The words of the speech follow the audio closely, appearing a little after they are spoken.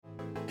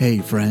Hey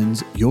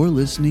friends, you're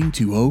listening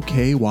to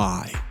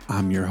OKY.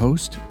 I'm your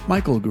host,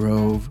 Michael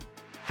Grove,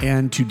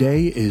 and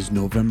today is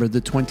November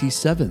the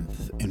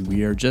 27th, and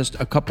we are just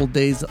a couple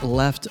days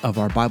left of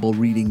our Bible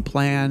reading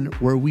plan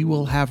where we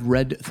will have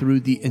read through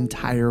the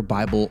entire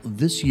Bible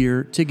this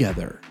year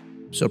together.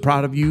 So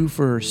proud of you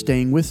for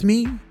staying with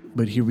me,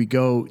 but here we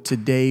go.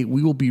 Today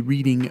we will be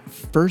reading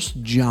 1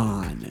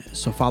 John,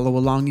 so follow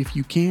along if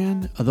you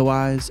can.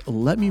 Otherwise,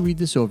 let me read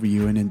this over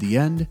you, and in the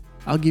end,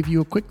 I'll give you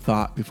a quick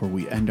thought before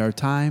we end our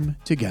time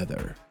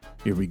together.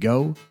 Here we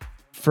go.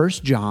 1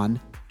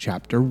 John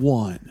chapter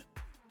 1.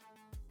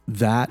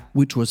 That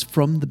which was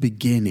from the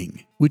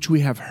beginning, which we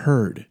have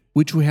heard,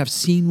 which we have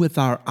seen with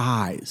our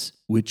eyes,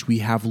 which we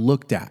have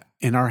looked at,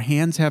 and our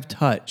hands have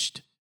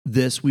touched,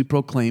 this we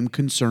proclaim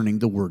concerning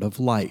the word of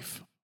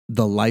life.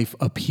 The life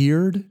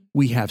appeared,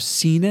 we have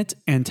seen it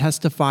and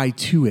testify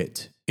to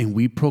it. And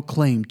we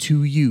proclaim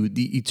to you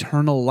the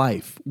eternal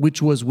life,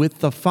 which was with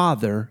the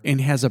Father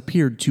and has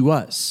appeared to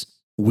us.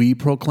 We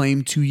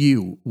proclaim to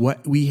you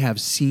what we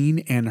have seen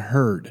and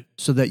heard,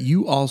 so that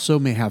you also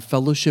may have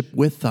fellowship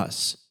with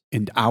us.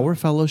 And our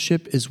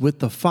fellowship is with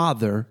the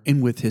Father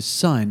and with His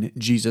Son,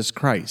 Jesus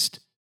Christ.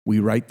 We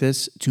write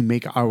this to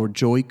make our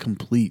joy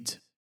complete.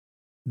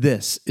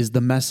 This is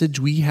the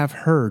message we have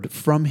heard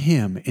from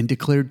Him and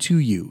declared to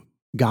you.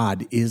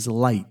 God is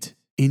light.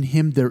 In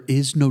Him there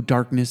is no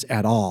darkness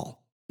at all.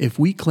 If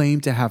we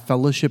claim to have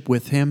fellowship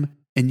with Him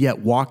and yet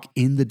walk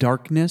in the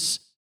darkness,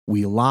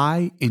 we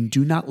lie and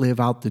do not live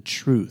out the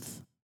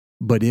truth.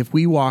 But if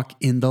we walk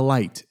in the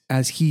light,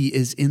 as He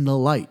is in the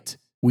light,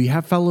 we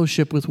have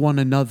fellowship with one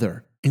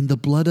another, and the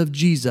blood of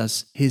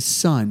Jesus, His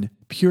Son,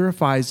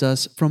 purifies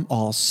us from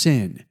all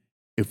sin.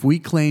 If we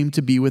claim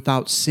to be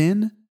without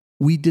sin,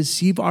 we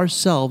deceive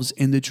ourselves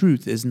and the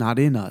truth is not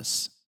in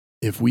us.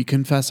 If we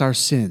confess our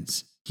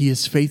sins, He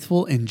is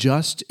faithful and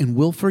just and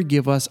will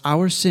forgive us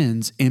our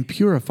sins and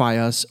purify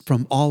us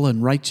from all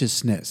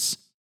unrighteousness.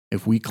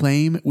 If we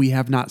claim we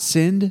have not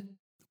sinned,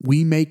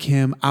 we make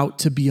Him out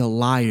to be a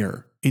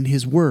liar, and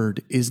His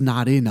word is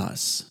not in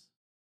us.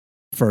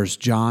 1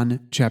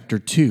 John chapter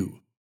 2.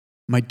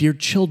 My dear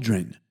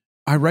children,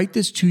 I write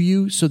this to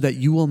you so that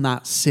you will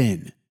not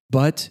sin.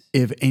 But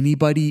if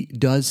anybody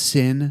does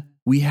sin,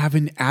 we have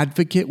an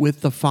advocate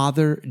with the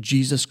Father,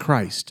 Jesus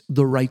Christ,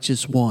 the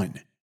righteous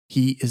one.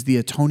 He is the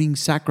atoning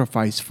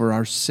sacrifice for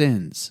our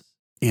sins,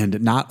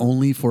 and not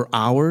only for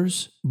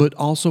ours, but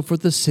also for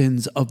the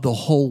sins of the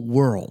whole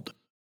world.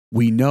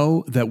 We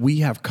know that we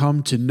have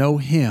come to know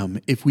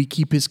Him if we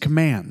keep His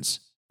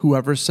commands.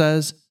 Whoever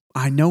says,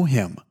 I know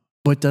Him,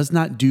 but does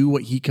not do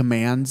what He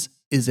commands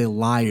is a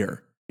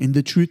liar, and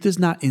the truth is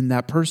not in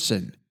that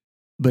person.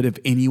 But if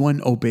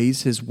anyone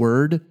obeys His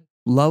word,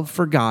 love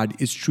for God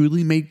is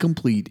truly made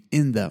complete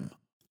in them.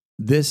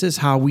 This is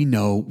how we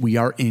know we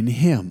are in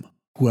Him.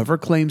 Whoever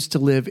claims to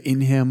live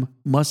in Him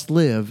must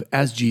live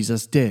as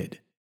Jesus did.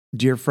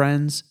 Dear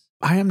friends,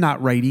 I am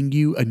not writing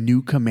you a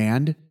new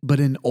command, but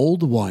an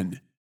old one,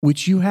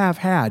 which you have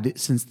had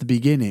since the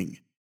beginning.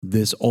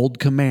 This old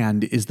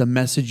command is the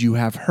message you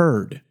have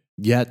heard.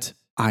 Yet,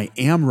 I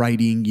am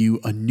writing you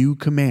a new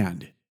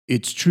command.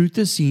 Its truth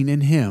is seen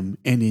in Him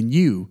and in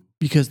you,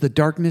 because the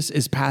darkness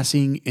is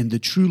passing and the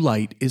true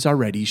light is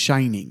already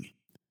shining.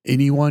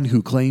 Anyone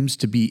who claims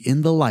to be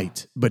in the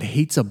light but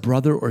hates a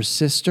brother or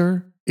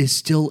sister is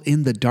still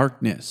in the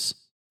darkness.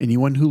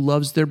 Anyone who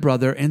loves their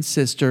brother and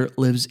sister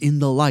lives in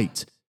the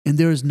light, and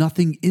there is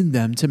nothing in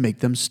them to make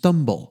them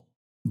stumble.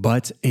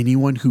 But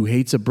anyone who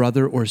hates a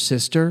brother or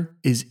sister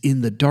is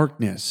in the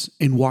darkness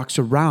and walks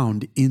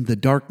around in the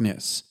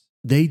darkness.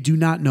 They do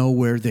not know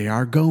where they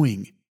are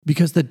going,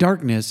 because the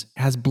darkness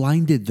has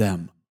blinded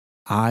them.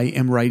 I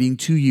am writing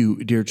to you,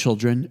 dear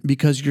children,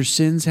 because your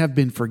sins have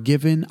been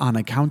forgiven on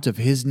account of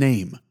His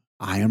name.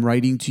 I am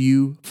writing to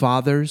you,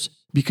 fathers,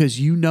 because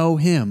you know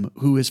Him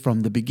who is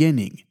from the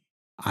beginning.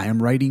 I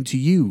am writing to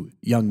you,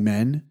 young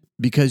men,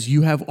 because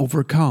you have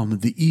overcome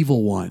the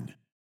evil one.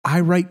 I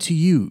write to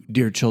you,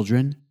 dear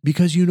children,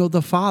 because you know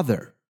the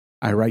Father.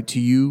 I write to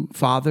you,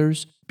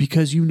 fathers,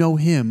 because you know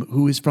Him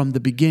who is from the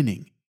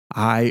beginning.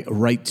 I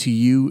write to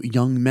you,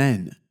 young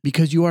men,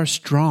 because you are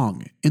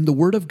strong, and the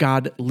word of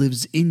God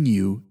lives in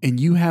you, and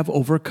you have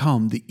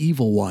overcome the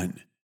evil one.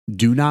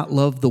 Do not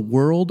love the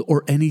world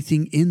or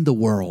anything in the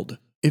world.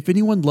 If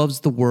anyone loves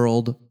the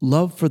world,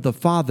 love for the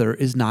Father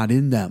is not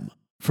in them.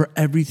 For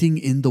everything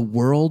in the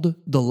world,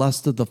 the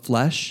lust of the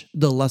flesh,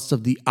 the lust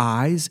of the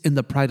eyes, and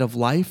the pride of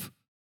life,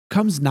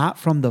 comes not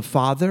from the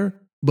Father,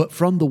 but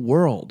from the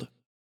world.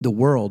 The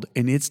world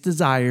and its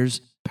desires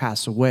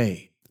pass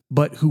away.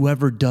 But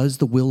whoever does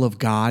the will of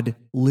God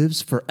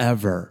lives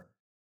forever.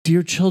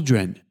 Dear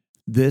children,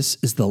 this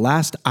is the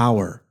last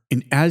hour,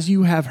 and as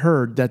you have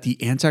heard that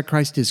the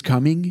Antichrist is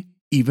coming,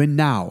 even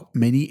now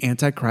many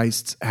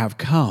Antichrists have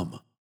come.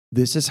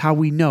 This is how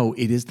we know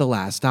it is the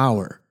last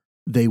hour.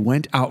 They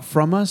went out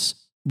from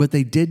us, but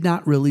they did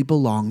not really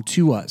belong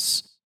to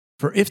us.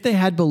 For if they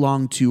had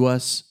belonged to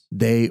us,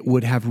 they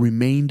would have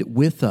remained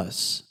with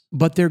us.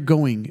 But their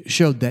going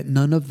showed that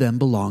none of them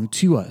belonged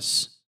to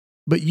us.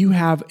 But you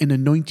have an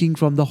anointing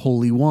from the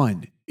Holy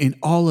One, and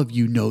all of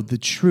you know the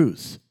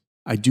truth.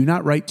 I do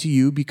not write to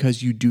you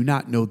because you do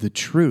not know the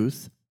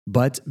truth,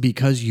 but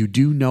because you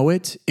do know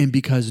it, and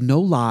because no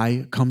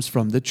lie comes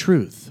from the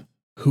truth.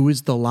 Who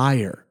is the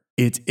liar?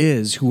 It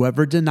is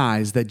whoever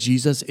denies that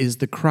Jesus is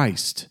the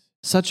Christ.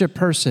 Such a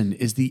person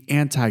is the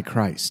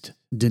Antichrist,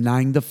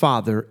 denying the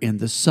Father and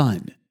the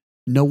Son.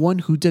 No one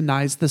who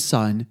denies the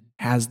Son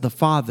has the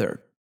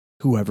Father.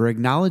 Whoever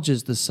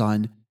acknowledges the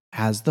Son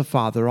has the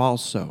Father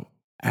also.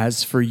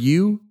 As for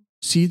you,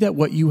 see that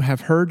what you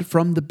have heard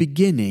from the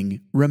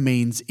beginning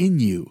remains in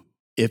you.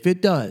 If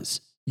it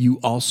does, you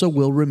also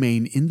will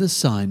remain in the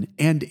Son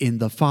and in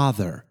the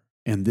Father.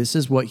 And this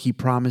is what he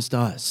promised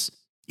us,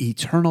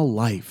 eternal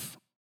life.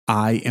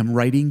 I am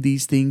writing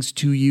these things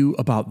to you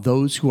about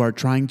those who are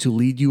trying to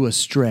lead you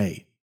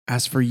astray.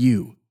 As for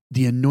you,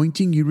 the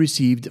anointing you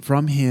received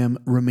from him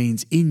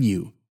remains in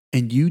you,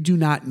 and you do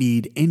not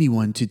need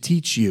anyone to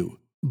teach you.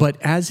 But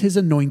as his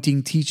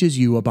anointing teaches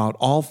you about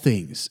all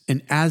things,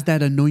 and as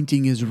that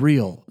anointing is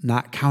real,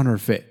 not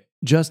counterfeit,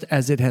 just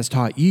as it has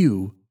taught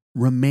you,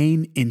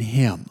 remain in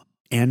him.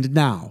 And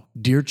now,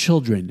 dear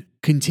children,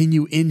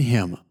 continue in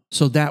him,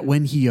 so that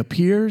when he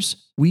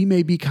appears, we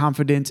may be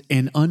confident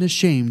and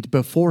unashamed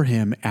before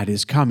him at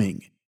his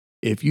coming.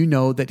 If you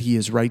know that he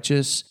is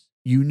righteous,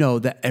 you know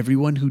that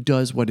everyone who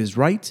does what is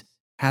right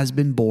has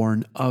been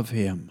born of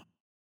him.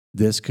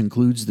 This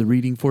concludes the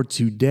reading for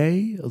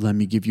today. Let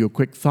me give you a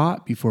quick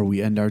thought before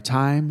we end our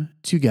time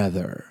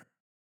together.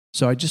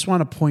 So I just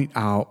want to point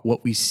out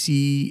what we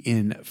see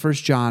in 1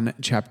 John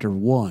chapter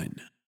 1.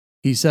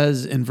 He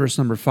says in verse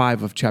number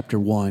 5 of chapter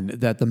 1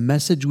 that the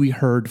message we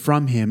heard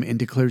from him and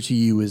declare to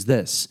you is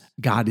this: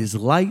 God is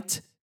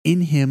light,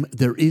 in him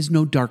there is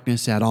no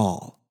darkness at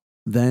all.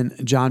 Then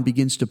John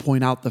begins to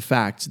point out the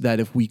fact that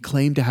if we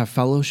claim to have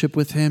fellowship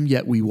with him,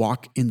 yet we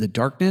walk in the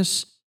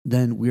darkness,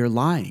 then we are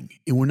lying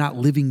and we're not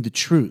living the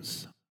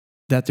truth.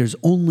 That there's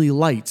only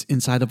light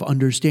inside of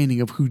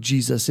understanding of who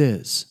Jesus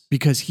is,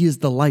 because he is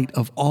the light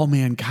of all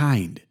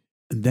mankind.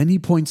 And then he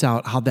points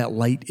out how that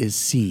light is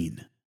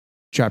seen.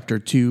 Chapter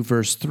 2,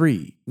 verse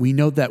 3, we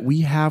know that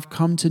we have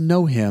come to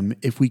know him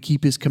if we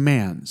keep his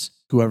commands.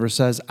 Whoever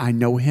says, I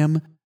know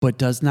him, but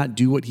does not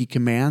do what he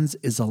commands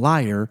is a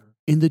liar,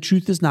 and the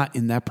truth is not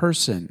in that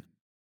person.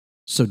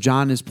 So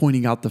John is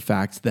pointing out the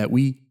fact that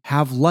we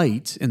have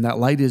light, and that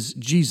light is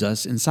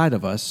Jesus inside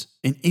of us,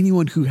 and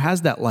anyone who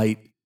has that light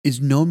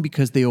is known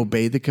because they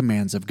obey the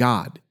commands of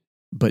God.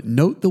 But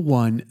note the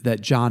one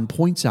that John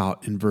points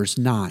out in verse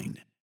 9.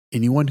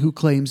 Anyone who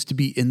claims to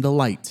be in the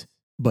light,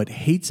 but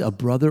hates a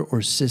brother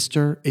or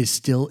sister is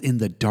still in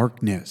the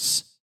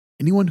darkness.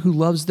 Anyone who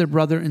loves their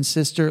brother and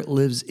sister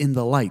lives in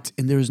the light,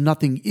 and there is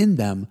nothing in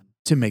them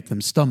to make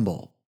them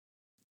stumble.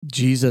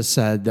 Jesus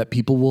said that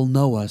people will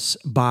know us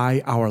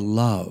by our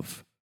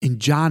love. And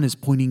John is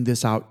pointing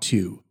this out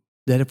too,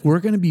 that if we're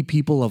going to be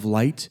people of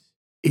light,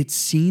 it's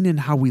seen in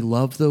how we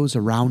love those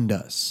around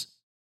us.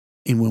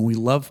 And when we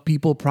love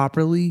people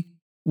properly,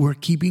 we're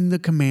keeping the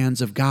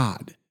commands of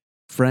God.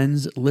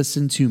 Friends,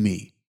 listen to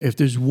me. If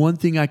there's one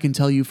thing I can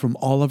tell you from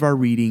all of our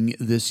reading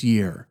this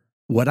year,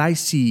 what I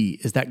see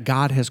is that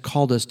God has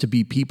called us to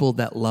be people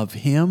that love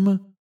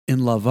him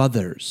and love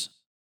others.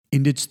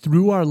 And it's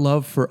through our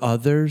love for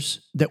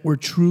others that we're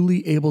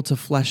truly able to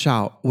flesh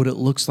out what it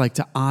looks like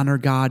to honor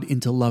God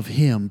and to love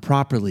him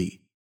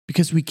properly.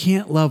 Because we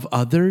can't love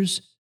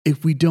others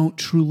if we don't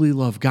truly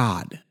love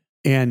God.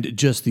 And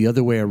just the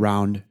other way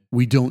around,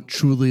 we don't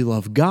truly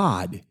love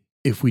God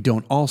if we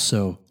don't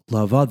also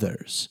love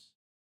others.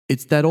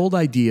 It's that old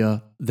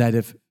idea that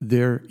if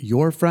they're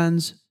your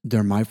friends,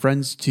 they're my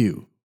friends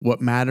too. What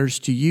matters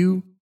to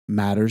you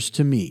matters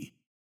to me.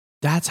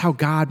 That's how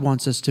God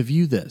wants us to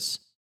view this.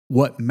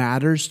 What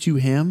matters to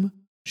him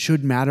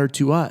should matter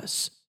to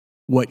us.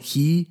 What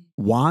he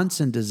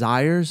wants and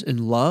desires and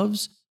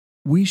loves,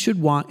 we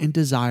should want and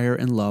desire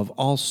and love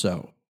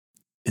also.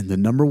 And the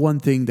number one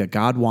thing that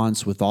God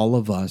wants with all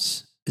of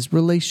us is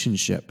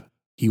relationship.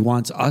 He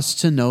wants us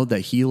to know that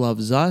he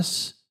loves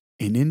us,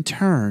 and in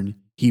turn,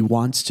 he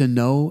wants to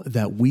know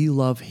that we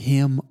love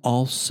him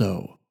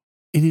also.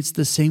 And it's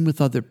the same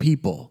with other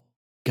people.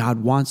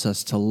 God wants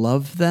us to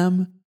love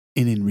them,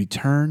 and in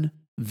return,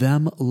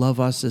 them love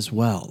us as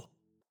well.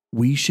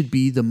 We should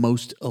be the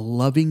most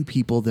loving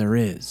people there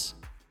is.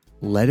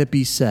 Let it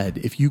be said,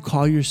 if you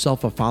call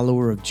yourself a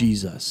follower of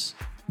Jesus,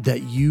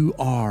 that you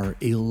are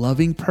a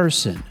loving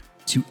person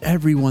to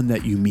everyone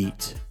that you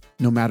meet,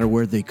 no matter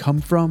where they come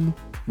from,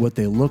 what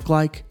they look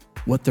like,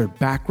 what their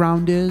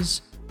background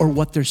is, or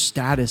what their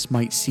status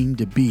might seem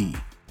to be.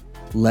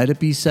 Let it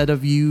be said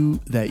of you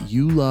that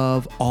you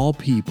love all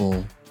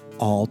people,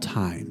 all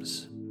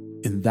times.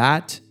 And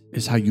that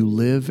is how you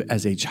live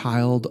as a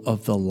child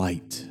of the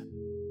light.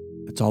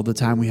 That's all the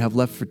time we have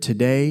left for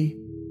today.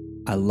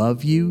 I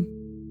love you,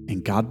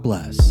 and God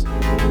bless.